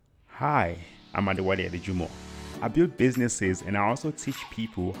Hi, I'm Adewale Adejumo. I build businesses and I also teach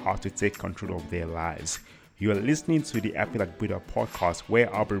people how to take control of their lives. You are listening to the Happy Like Buddha podcast,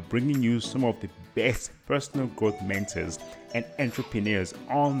 where I'll be bringing you some of the best personal growth mentors and entrepreneurs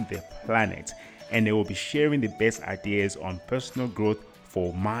on the planet, and they will be sharing the best ideas on personal growth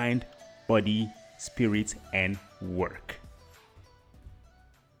for mind, body, spirit, and work.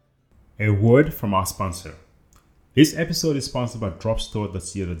 A word from our sponsor. This episode is sponsored by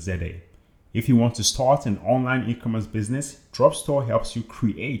dropstore.co.za. If you want to start an online e-commerce business, Dropstore helps you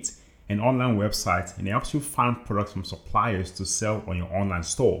create an online website and helps you find products from suppliers to sell on your online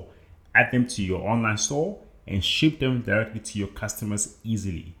store, add them to your online store, and ship them directly to your customers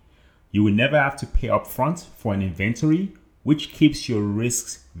easily. You will never have to pay upfront for an inventory, which keeps your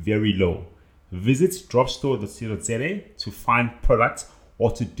risks very low. Visit dropstore.co.za to find products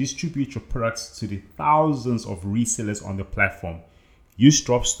or to distribute your products to the thousands of resellers on the platform. Use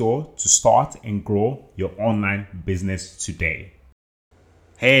Dropstore to start and grow your online business today.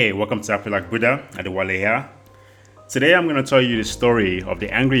 Hey, welcome to Happy Like Buddha, Adewale here. Today I'm going to tell you the story of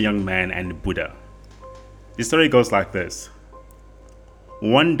the angry young man and the Buddha. The story goes like this.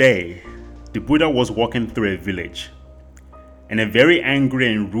 One day, the Buddha was walking through a village, and a very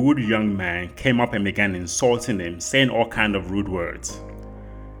angry and rude young man came up and began insulting him, saying all kinds of rude words.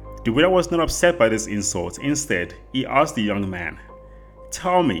 The Buddha was not upset by this insult. Instead, he asked the young man,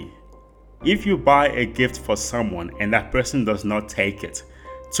 "Tell me, if you buy a gift for someone and that person does not take it,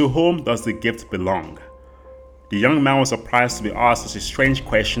 to whom does the gift belong?" The young man was surprised to be asked such a strange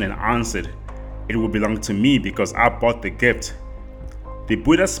question and answered, "It will belong to me because I bought the gift." The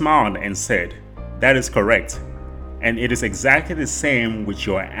Buddha smiled and said, "That is correct, and it is exactly the same with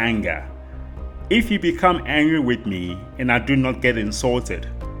your anger. If you become angry with me and I do not get insulted,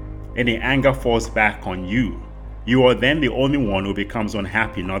 and the anger falls back on you, you are then the only one who becomes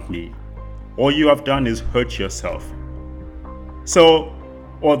unhappy, not me. All you have done is hurt yourself." So,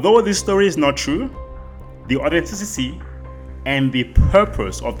 although this story is not true, the authenticity and the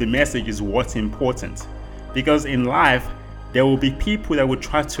purpose of the message is what's important. Because in life, there will be people that will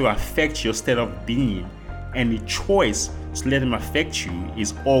try to affect your state of being, and the choice to let them affect you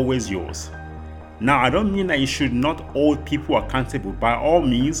is always yours. Now, I don't mean that you should not hold people accountable. By all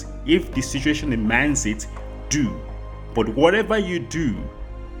means, if the situation demands it, do. But whatever you do,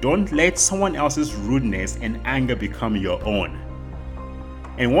 don't let someone else's rudeness and anger become your own.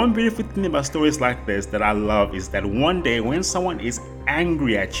 And one beautiful thing about stories like this that I love is that one day when someone is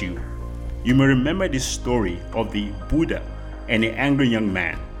angry at you, you may remember the story of the Buddha and the angry young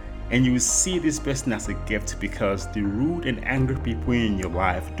man. And you will see this person as a gift, because the rude and angry people in your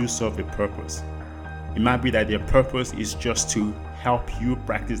life do serve a purpose. It might be that their purpose is just to help you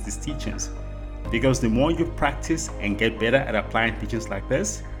practice these teachings. Because the more you practice and get better at applying teachings like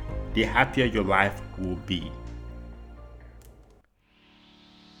this, the happier your life will be.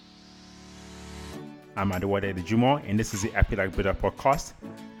 I'm Adewale Adejumo, and this is the Happy Like Buddha podcast.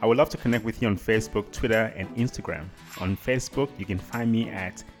 I would love to connect with you on Facebook, Twitter, and Instagram. On Facebook, you can find me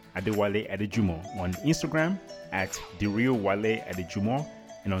at Adewale Adejumo, on Instagram at TheRealWale Adejumo,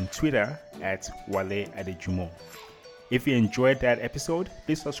 and on Twitter at Wale Adejumo. If you enjoyed that episode,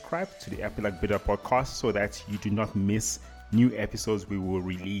 please subscribe to the Happy Like Buddha podcast so that you do not miss new episodes we will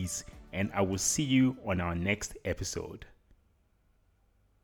release. And I will see you on our next episode.